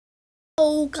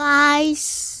Hello guys,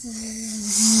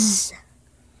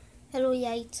 hello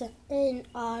Yates and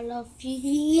all of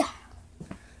you.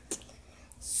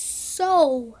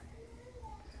 So,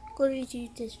 going to do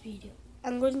this video.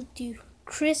 I'm going to do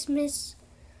Christmas.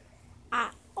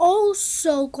 I'm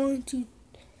also going to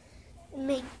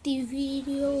make the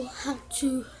video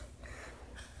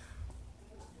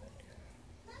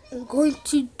I'm going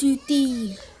to do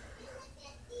the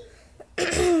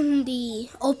the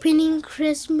opening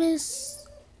Christmas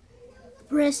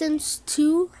presents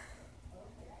too.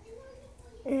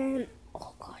 And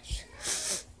oh gosh,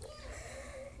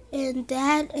 and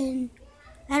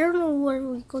I don't know what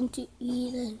we're going to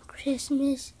eat on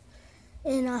Christmas,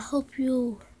 and I hope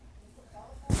you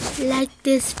like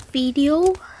this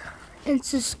video and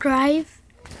subscribe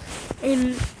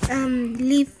and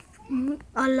leave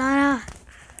a lot of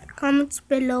comments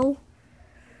below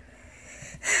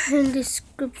in the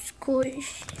description.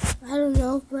 I don't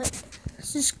know, but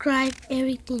subscribe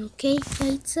everything, okay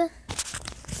guys?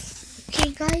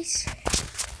 Okay guys,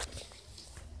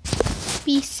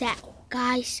 peace out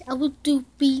guys. I will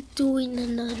be doing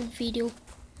another video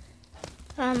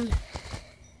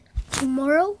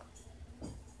tomorrow.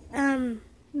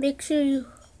 Make sure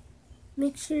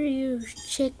you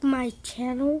check my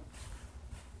channel.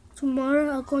 Tomorrow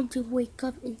I'm going to wake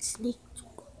up and sneak to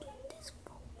go to this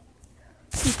phone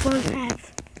before I have,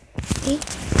 okay?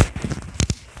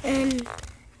 And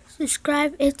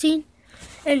subscribe everything.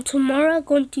 And tomorrow I'm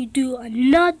going to do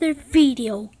another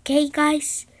video, okay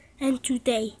guys? And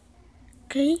today,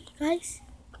 okay guys?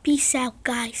 Peace out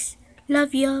guys.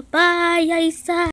 Love you. Bye, Isa.